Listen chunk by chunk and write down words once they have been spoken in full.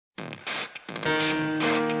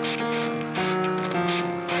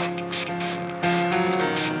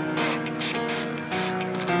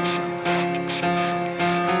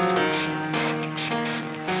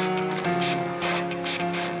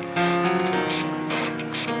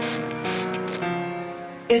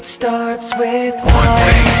It starts with one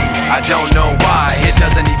thing, I don't know why. It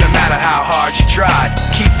doesn't even matter how hard you tried.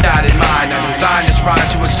 Keep that in mind. I designed this rhyme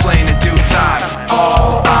to explain in due time.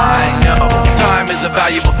 All I know, time is a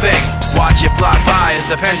valuable thing. Watch it fly by as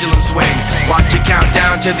the pendulum swings. Watch it count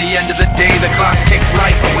down to the end of the day. The clock takes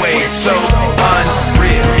life away. It's so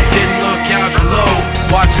unreal. Didn't look out below.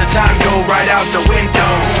 Watch the time go right out the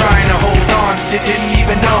window. Trying to hold on, didn't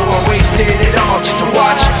even know I wasted it all just to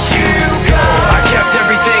watch you go. I kept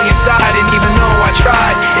everything inside, and even though I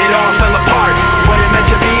tried, it all fell apart. What it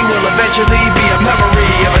meant to be will eventually be a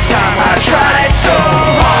memory of a time I tried so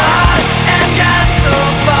hard and got so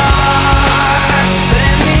far, but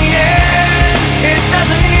in the end, it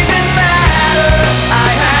doesn't even matter.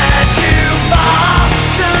 I had to fall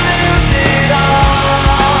to lose it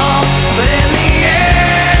all, but in the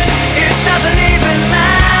end, it doesn't even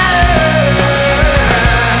matter.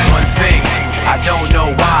 One thing, I don't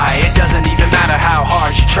know why. It doesn't even matter how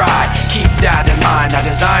hard you try. Keep that in mind. I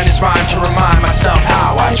designed this rhyme to remind myself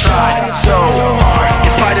how I tried so hard.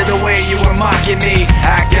 In spite of the way you were mocking me,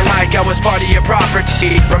 acting like I was part of your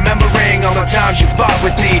property, remembering all the times you fought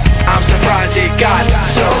with me, I'm surprised it got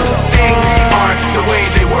so. Things aren't the way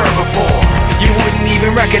they were before. You wouldn't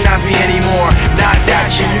even recognize me anymore. Not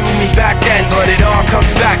that you knew me back then, but it all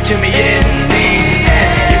comes back to me in the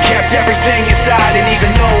end. You kept everything inside, and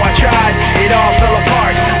even though I tried, it all fell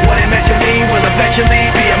apart. What it meant to me will eventually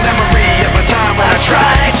be a memory of a time when I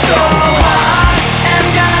tried so hard and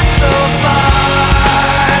got so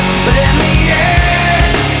far, but in the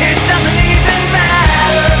end, it doesn't even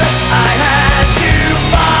matter. I had to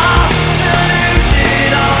fall to lose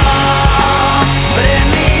it all, but in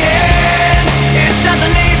the end, it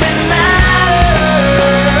doesn't even matter.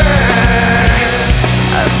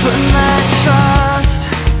 I put my trust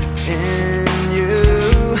in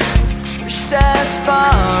you, pushed as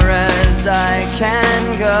far as I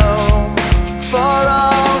can go.